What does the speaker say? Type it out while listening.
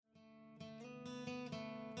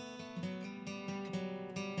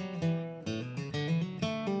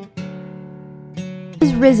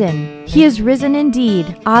is risen. He is risen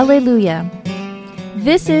indeed. Alleluia.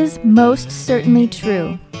 This is most certainly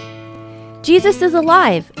true. Jesus is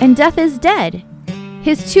alive, and death is dead.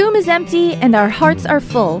 His tomb is empty, and our hearts are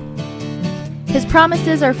full. His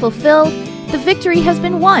promises are fulfilled. The victory has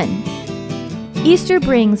been won. Easter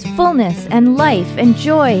brings fullness and life and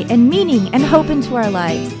joy and meaning and hope into our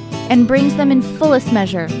lives, and brings them in fullest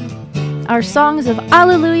measure. Our songs of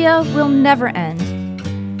Alleluia will never end.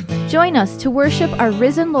 Join us to worship our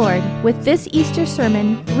risen Lord with this Easter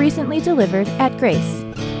sermon recently delivered at Grace.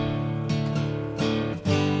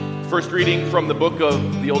 First reading from the book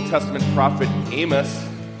of the Old Testament prophet Amos,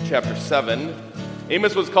 chapter 7.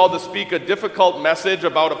 Amos was called to speak a difficult message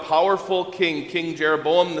about a powerful king, King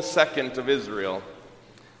Jeroboam II of Israel.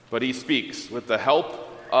 But he speaks with the help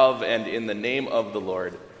of and in the name of the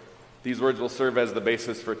Lord. These words will serve as the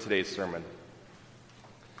basis for today's sermon.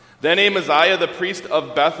 Then Amaziah, the priest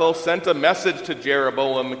of Bethel, sent a message to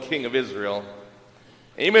Jeroboam, king of Israel.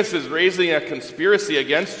 Amos is raising a conspiracy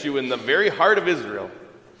against you in the very heart of Israel.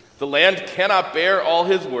 The land cannot bear all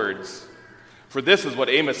his words. For this is what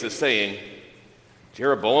Amos is saying: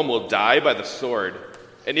 Jeroboam will die by the sword,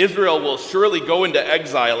 and Israel will surely go into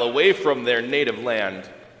exile away from their native land.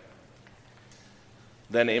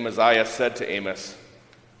 Then Amaziah said to Amos,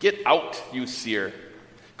 "Get out, you seer.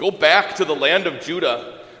 Go back to the land of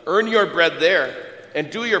Judah. Earn your bread there, and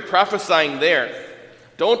do your prophesying there.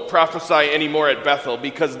 Don't prophesy anymore at Bethel,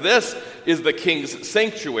 because this is the king's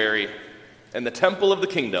sanctuary and the temple of the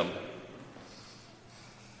kingdom."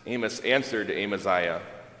 Amos answered Amaziah,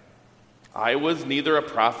 "I was neither a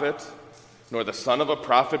prophet nor the son of a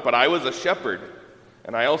prophet, but I was a shepherd,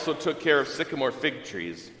 and I also took care of sycamore fig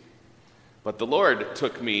trees. But the Lord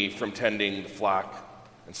took me from tending the flock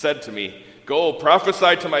and said to me, 'Go,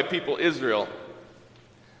 prophesy to my people Israel.'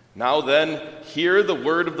 Now then, hear the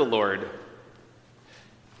word of the Lord.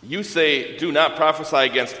 You say, 'Do not prophesy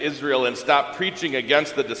against Israel,' and stop preaching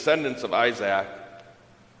against the descendants of Isaac.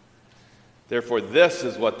 Therefore, this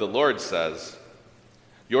is what the Lord says: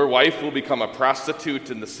 Your wife will become a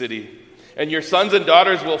prostitute in the city, and your sons and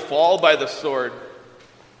daughters will fall by the sword.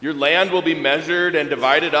 Your land will be measured and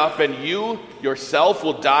divided up, and you yourself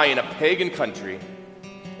will die in a pagan country,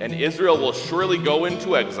 and Israel will surely go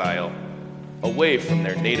into exile, away from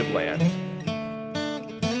their native land."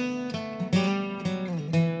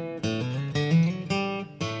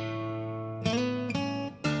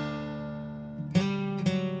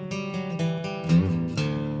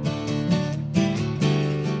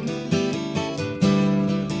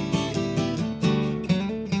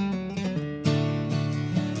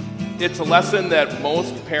 It's a lesson that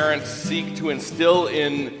most parents seek to instill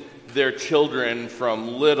in their children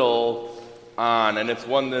from little on, and it's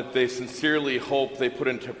one that they sincerely hope they put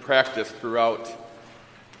into practice throughout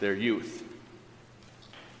their youth.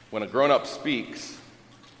 When a grown-up speaks,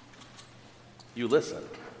 you listen.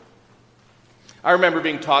 I remember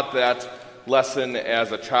being taught that lesson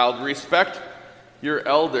as a child. Respect your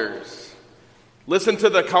elders. Listen to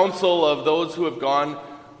the counsel of those who have gone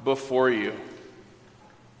before you.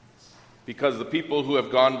 Because the people who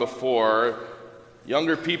have gone before,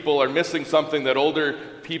 younger people are missing something that older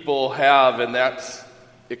people have, and that's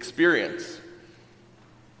experience.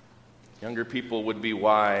 Younger people would be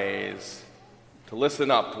wise to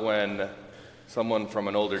listen up when someone from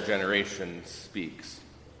an older generation speaks.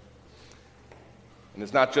 And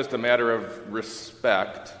it's not just a matter of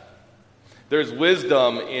respect. There's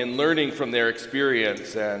wisdom in learning from their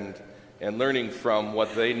experience and learning from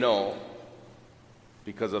what they know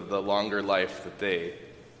because of the longer life that they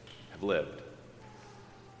have lived.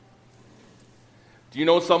 Do you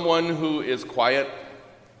know someone who is quiet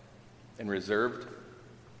and reserved?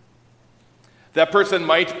 That person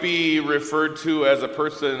might be referred to as a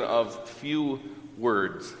person of few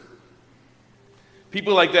words.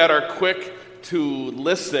 People like that are quick to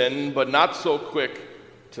listen, but not so quick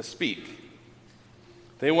to speak.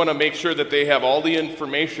 They want to make sure that they have all the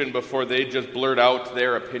information before they just blurt out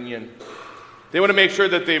their opinion. They want to make sure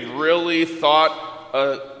that they've really thought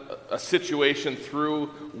a situation through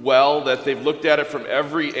well, that they've looked at it from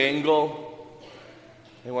every angle.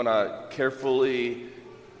 They want to carefully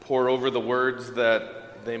pour over the words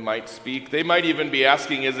that they might speak. They might even be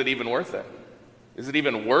asking, is it even worth it? Is it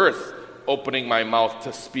even worth opening my mouth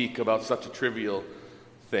to speak about such a trivial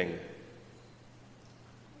thing?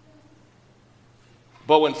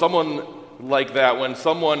 But when someone like that, when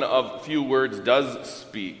someone of few words does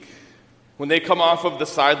speak, when they come off of the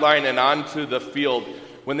sideline and onto the field,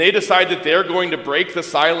 when they decide that they're going to break the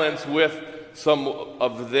silence with some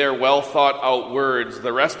of their well-thought-out words,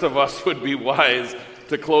 the rest of us would be wise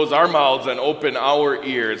to close our mouths and open our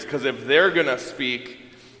ears, because if they're going to speak,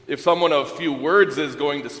 if someone of few words is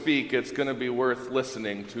going to speak, it's going to be worth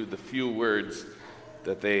listening to the few words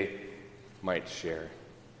that they might share.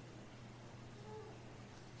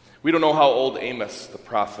 We don't know how old Amos the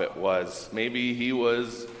prophet was. Maybe he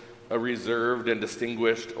was a reserved and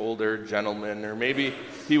distinguished older gentleman, or maybe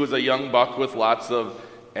he was a young buck with lots of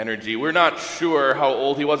energy. We're not sure how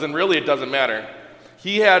old he was, and really it doesn't matter.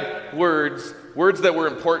 He had words that were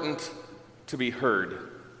important to be heard.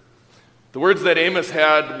 The words that Amos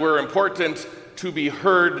had were important to be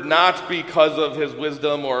heard not because of his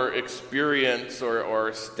wisdom or experience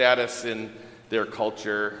or status in their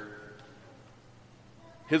culture.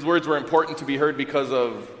 His words were important to be heard because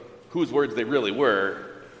of whose words they really were.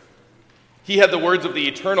 He had the words of the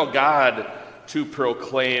eternal God to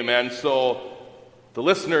proclaim, and so the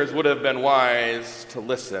listeners would have been wise to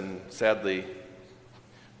listen. Sadly,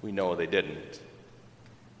 we know they didn't.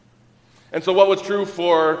 And so what was true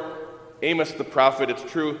for Amos the prophet, it's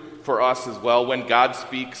true for us as well. When God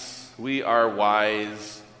speaks, we are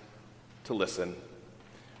wise to listen.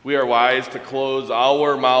 We are wise to close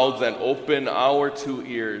our mouths and open our two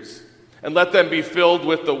ears and let them be filled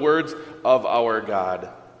with the words of our God.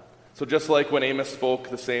 So just like when Amos spoke,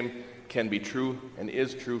 the same can be true and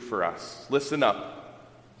is true for us. Listen up.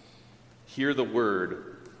 Hear the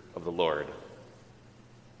word of the Lord.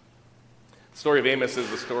 The story of Amos is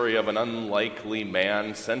the story of an unlikely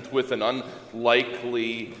man sent with an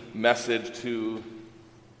unlikely message to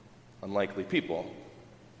unlikely people.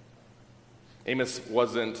 Amos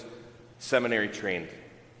wasn't seminary trained.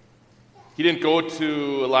 He didn't go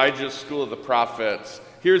to Elijah's school of the prophets.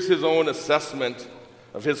 Here's his own assessment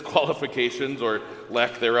of his qualifications or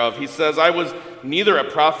lack thereof. He says, I was neither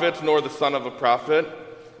a prophet nor the son of a prophet,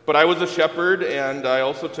 but I was a shepherd, and I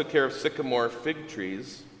also took care of sycamore fig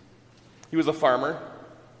trees. He was a farmer.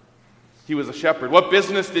 He was a shepherd. What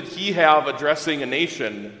business did he have addressing a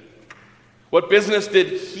nation? What business did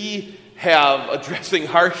he have addressing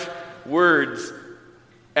harsh words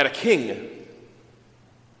at a king?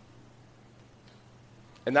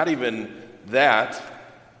 And not even that.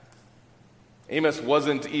 Amos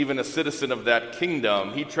wasn't even a citizen of that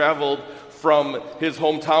kingdom. He traveled from his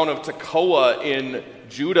hometown of Tekoa in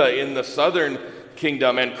Judah in the southern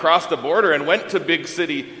kingdom and crossed the border and went to big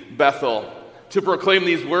city Bethel to proclaim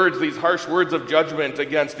these words, these harsh words of judgment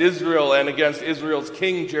against Israel and against Israel's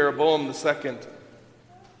king, Jeroboam II.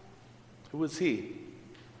 Who was he?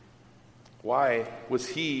 Why was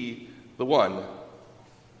he the one?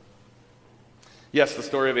 Yes, the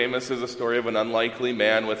story of Amos is a story of an unlikely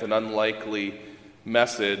man with an unlikely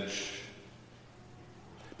message.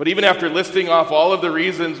 But even after listing off all of the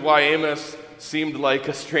reasons why Amos seemed like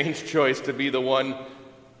a strange choice to be the one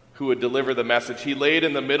who would deliver the message, he laid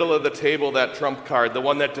in the middle of the table that trump card, the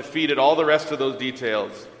one that defeated all the rest of those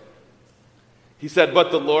details. He said,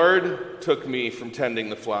 "But the Lord took me from tending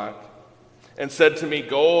the flock and said to me,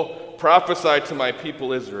 'Go prophesy to my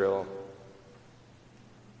people Israel.'"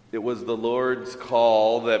 It was the Lord's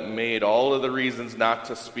call that made all of the reasons not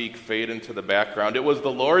to speak fade into the background. It was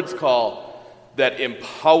the Lord's call that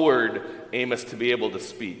empowered Amos to be able to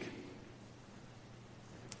speak.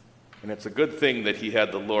 And it's a good thing that he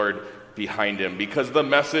had the Lord behind him, because the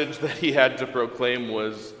message that he had to proclaim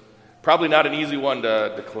was probably not an easy one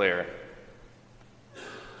to declare.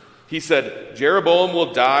 He said, "Jeroboam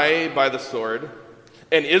will die by the sword,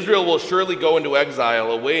 and Israel will surely go into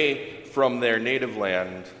exile away from their native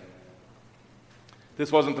land."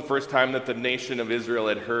 This wasn't the first time that the nation of Israel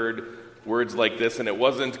had heard words like this, and it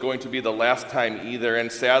wasn't going to be the last time either.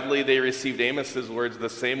 And sadly, they received Amos's words the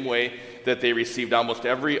same way that they received almost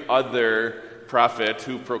every other prophet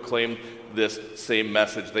who proclaimed this same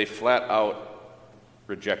message. They flat out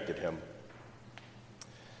rejected him.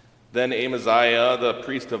 Then Amaziah, the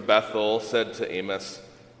priest of Bethel, said to Amos,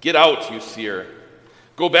 "Get out, you seer.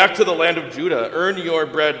 Go back to the land of Judah. Earn your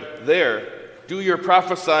bread there. Do your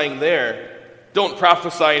prophesying there. Don't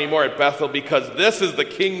prophesy anymore at Bethel, because this is the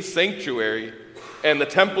king's sanctuary and the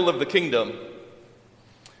temple of the kingdom."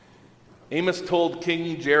 Amos told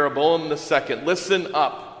King Jeroboam II, "Listen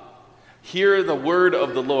up. Hear the word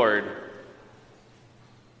of the Lord."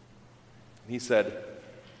 He said,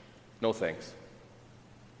 "No thanks."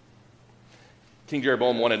 King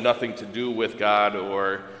Jeroboam wanted nothing to do with God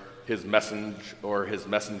or his messengers.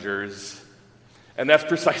 And that's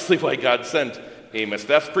precisely why God sent Amos.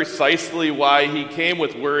 That's precisely why he came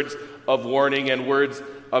with words of warning and words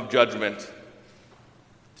of judgment,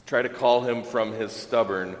 to try to call him from his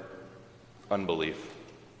stubborn unbelief.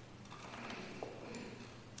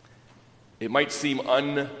 It might seem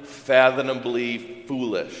unfathomably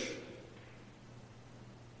foolish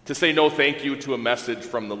to say no thank you to a message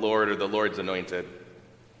from the Lord or the Lord's anointed.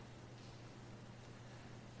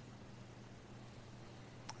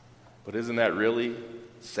 But isn't that really,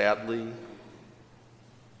 sadly,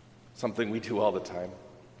 something we do all the time?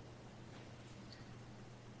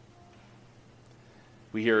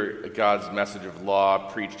 We hear God's message of law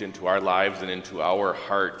preached into our lives and into our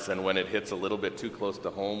hearts, and when it hits a little bit too close to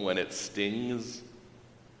home, when it stings,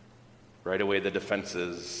 right away the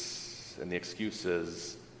defenses and the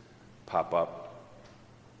excuses pop up.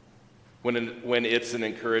 When it's an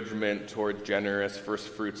encouragement toward generous first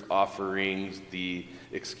fruits offerings, the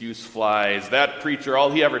excuse flies. That preacher,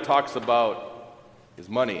 all he ever talks about is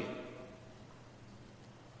money.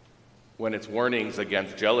 When it's warnings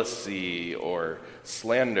against jealousy or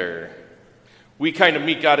slander, we kind of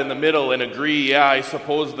meet God in the middle and agree, yeah, I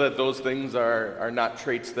suppose that those things are not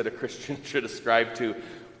traits that a Christian should ascribe to.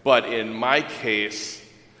 But in my case,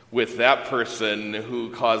 with that person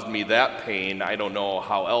who caused me that pain, I don't know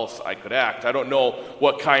how else I could act. I don't know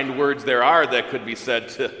what kind words there are that could be said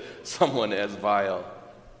to someone as vile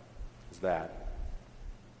as that.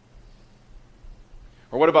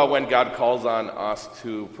 Or what about when God calls on us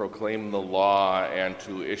to proclaim the law and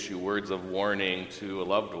to issue words of warning to a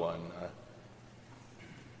loved one,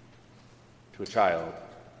 to a child,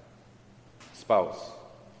 a spouse,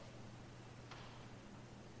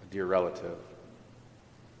 a dear relative?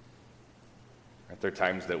 Aren't there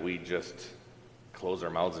times that we just close our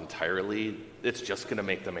mouths entirely? It's just going to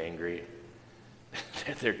make them angry.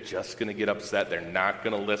 They're just going to get upset. They're not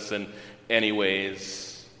going to listen anyways.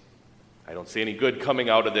 I don't see any good coming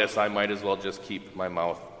out of this. I might as well just keep my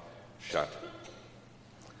mouth shut.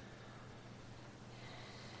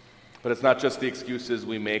 But it's not just the excuses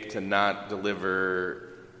we make to not deliver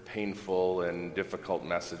painful and difficult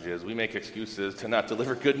messages. We make excuses to not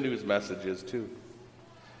deliver good news messages too.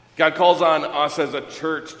 God calls on us as a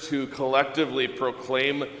church to collectively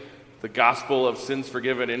proclaim the gospel of sins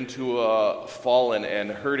forgiven into a fallen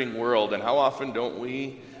and hurting world. And how often don't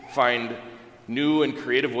we find new and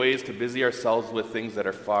creative ways to busy ourselves with things that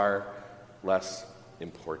are far less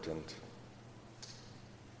important?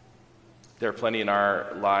 There are plenty in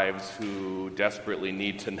our lives who desperately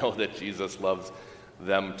need to know that Jesus loves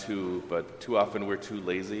them too, but too often we're too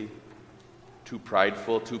lazy, too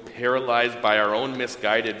prideful, too paralyzed by our own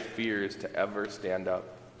misguided fears to ever stand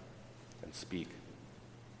up and speak.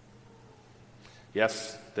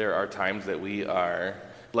 Yes, there are times that we are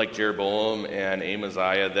like Jeroboam and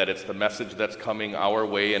Amaziah, that it's the message that's coming our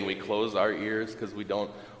way and we close our ears because we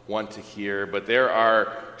don't want to hear. But there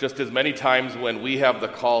are just as many times when we have the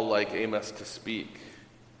call like Amos to speak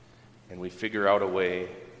and we figure out a way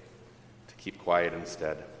to keep quiet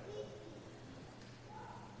instead.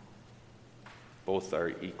 Both are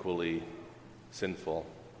equally sinful.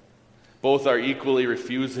 Both are equally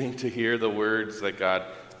refusing to hear the words that God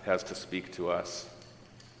has to speak to us.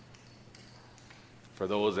 For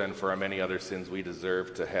those and for our many other sins, we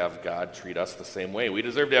deserve to have God treat us the same way. We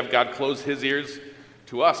deserve to have God close his ears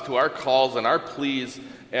to us, to our calls and our pleas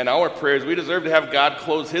and our prayers. We deserve to have God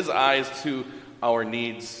close his eyes to our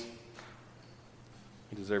needs.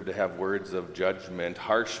 We deserve to have words of judgment,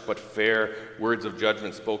 harsh but fair words of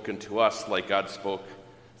judgment spoken to us like God spoke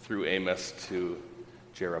through Amos to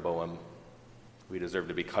Jeroboam. We deserve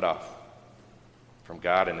to be cut off from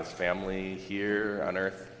God and his family here on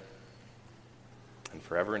earth and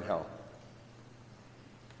forever in hell.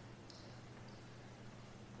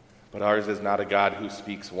 But ours is not a God who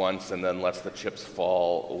speaks once and then lets the chips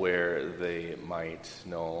fall where they might.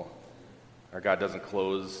 No, our God doesn't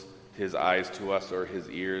close his eyes to us or his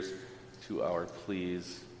ears to our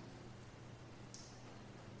pleas.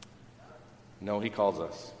 No, he calls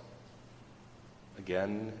us.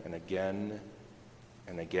 Again and again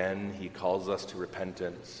and again, he calls us to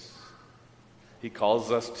repentance. He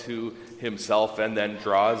calls us to himself and then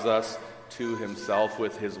draws us to himself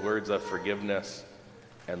with his words of forgiveness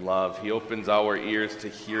and love. He opens our ears to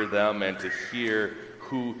hear them and to hear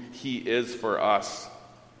who he is for us.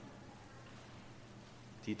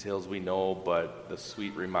 Details we know, but the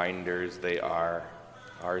sweet reminders they are.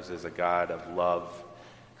 Ours is a God of love.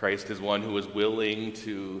 Christ is one who is willing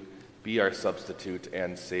to be our substitute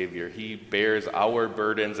and Savior. He bears our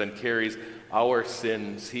burdens and carries our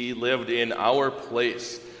sins. He lived in our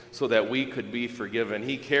place so that we could be forgiven.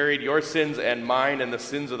 He carried your sins and mine and the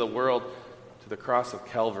sins of the world to the cross of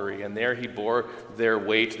Calvary, and there he bore their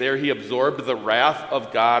weight. There he absorbed the wrath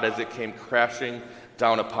of God as it came crashing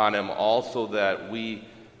down upon him, all so that we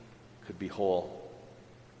could be whole.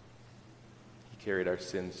 He carried our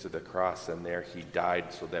sins to the cross, and there he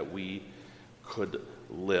died so that we could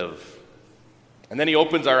live. And then he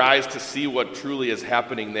opens our eyes to see what truly is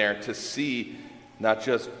happening there, to see not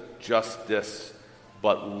just justice,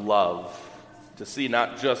 but love. To see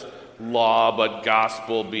not just law, but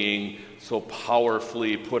gospel being so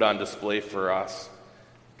powerfully put on display for us.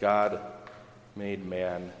 God made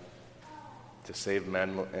man to save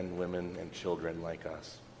men and women and children like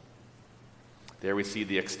us. There we see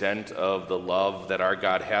the extent of the love that our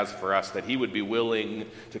God has for us, that he would be willing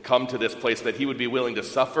to come to this place, that he would be willing to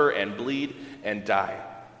suffer and bleed and die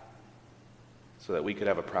so that we could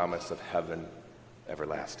have a promise of heaven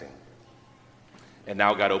everlasting. And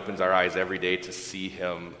now God opens our eyes every day to see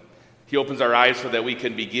him. He opens our eyes so that we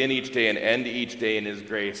can begin each day and end each day in his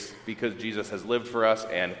grace, because Jesus has lived for us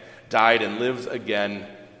and died and lives again.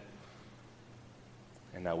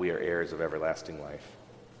 And now we are heirs of everlasting life.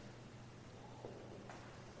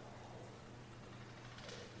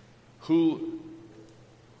 Who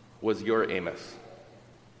was your Amos?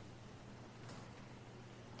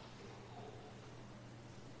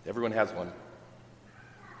 Everyone has one.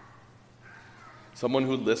 Someone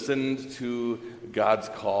who listened to God's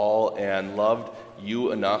call and loved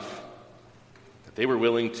you enough that they were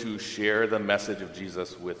willing to share the message of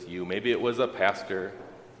Jesus with you. Maybe it was a pastor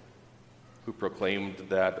who proclaimed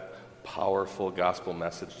that powerful gospel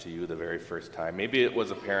message to you the very first time. Maybe it was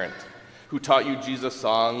a parent who taught you Jesus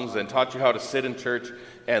songs and taught you how to sit in church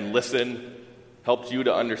and listen, helped you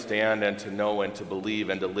to understand and to know and to believe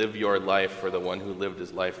and to live your life for the one who lived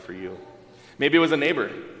his life for you. Maybe it was a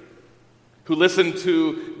neighbor who listened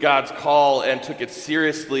to God's call and took it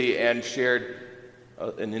seriously and shared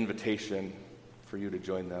an invitation for you to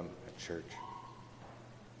join them at church.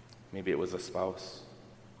 Maybe it was a spouse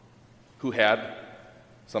who had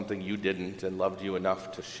something you didn't and loved you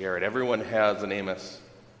enough to share it. Everyone has an Amos.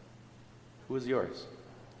 Who is yours?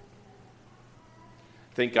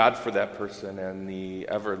 Thank God for that person and the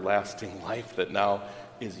everlasting life that now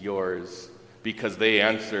is yours because they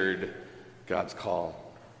answered God's call.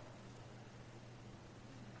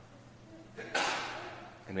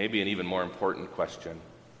 And maybe an even more important question.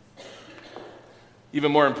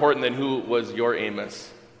 Even more important than who was your Amos.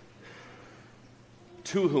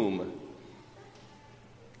 To whom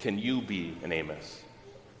can you be an Amos?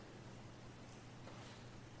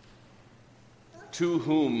 To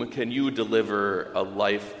whom can you deliver a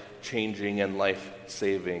life-changing and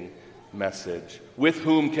life-saving message? With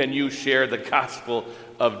whom can you share the gospel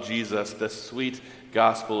of Jesus, the sweet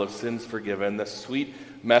gospel of sins forgiven, the sweet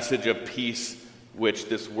message of peace which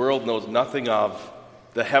this world knows nothing of,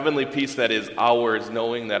 the heavenly peace that is ours,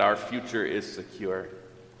 knowing that our future is secure?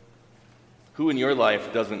 Who in your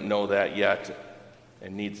life doesn't know that yet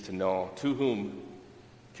and needs to know? To whom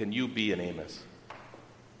can you be an Amos?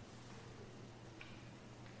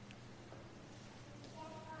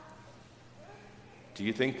 Do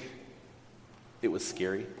you think it was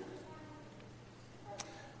scary?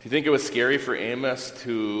 Do you think it was scary for Amos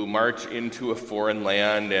to march into a foreign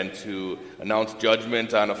land and to announce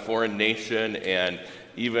judgment on a foreign nation and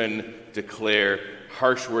even declare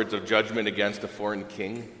harsh words of judgment against a foreign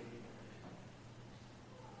king?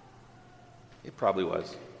 It probably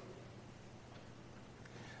was.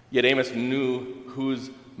 Yet Amos knew whose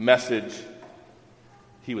message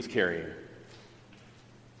he was carrying.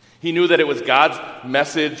 He knew that it was God's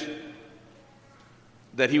message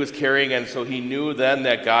that he was carrying, and so he knew then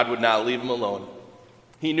that God would not leave him alone.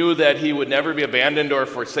 He knew that he would never be abandoned or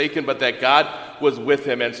forsaken, but that God was with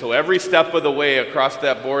him. And so every step of the way across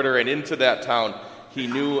that border and into that town, he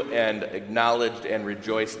knew and acknowledged and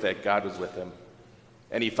rejoiced that God was with him.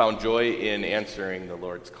 And he found joy in answering the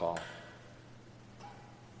Lord's call.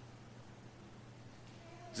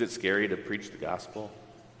 Is it scary to preach the gospel?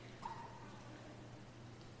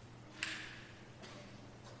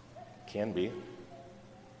 Can be.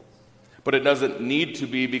 But it doesn't need to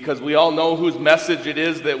be, because we all know whose message it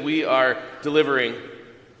is that we are delivering.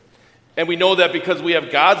 And we know that because we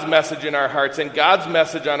have God's message in our hearts and God's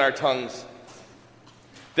message on our tongues.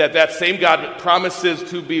 That same God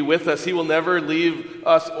promises to be with us. He will never leave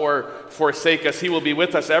us or forsake us. He will be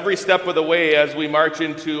with us every step of the way as we march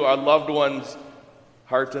into our loved one's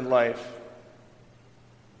heart and life.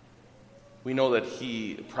 We know that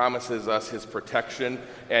he promises us his protection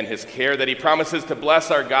and his care, that he promises to bless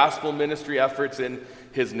our gospel ministry efforts in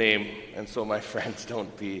his name. And so, my friends,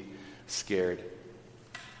 don't be scared.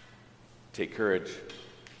 Take courage.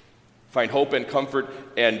 Find hope and comfort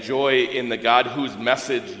and joy in the God whose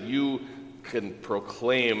message you can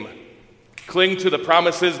proclaim. Cling to the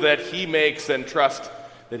promises that he makes and trust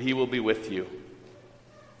that he will be with you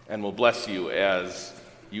and will bless you as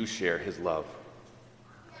you share his love.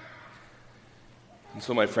 And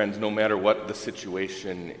so, my friends, no matter what the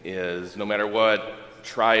situation is, no matter what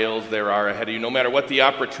trials there are ahead of you, no matter what the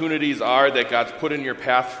opportunities are that God's put in your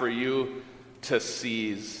path for you to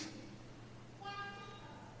seize,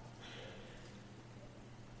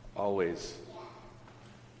 always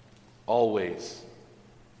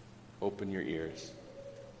open your ears.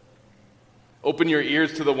 Open your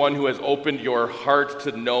ears to the one who has opened your heart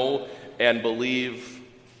to know and believe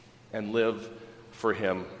and live for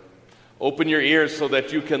him. Open your ears so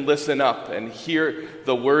that you can listen up and hear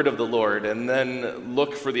the word of the Lord, and then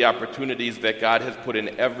look for the opportunities that God has put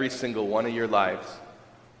in every single one of your lives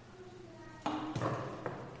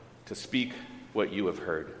to speak what you have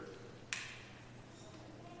heard.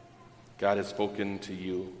 God has spoken to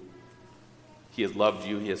you. He has loved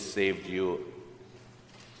you. He has saved you.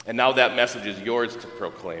 And now that message is yours to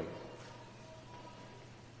proclaim.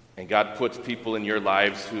 And God puts people in your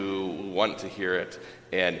lives who want to hear it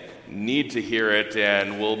and need to hear it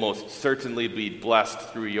and will most certainly be blessed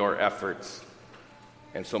through your efforts.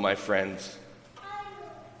 And so, my friends,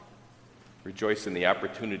 rejoice in the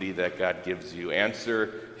opportunity that God gives you.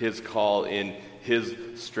 Answer his call in his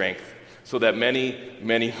strength so that many,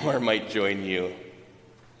 many more might join you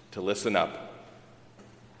to listen up.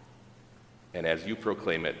 And as you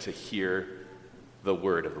proclaim it, to hear the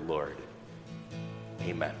word of the Lord.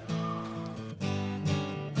 Amen.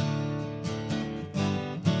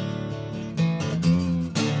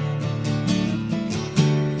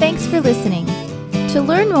 Thanks for listening. To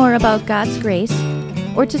learn more about God's grace,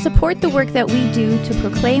 or to support the work that we do to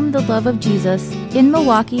proclaim the love of Jesus in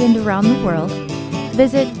Milwaukee and around the world,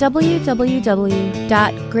 visit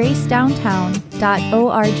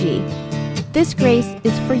www.gracedowntown.org. This grace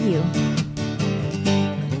is for you.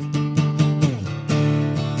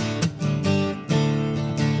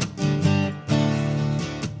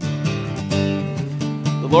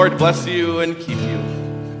 The Lord bless you and keep you.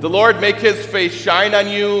 The Lord make his face shine on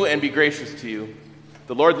you and be gracious to you.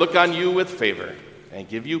 The Lord look on you with favor and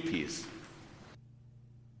give you peace.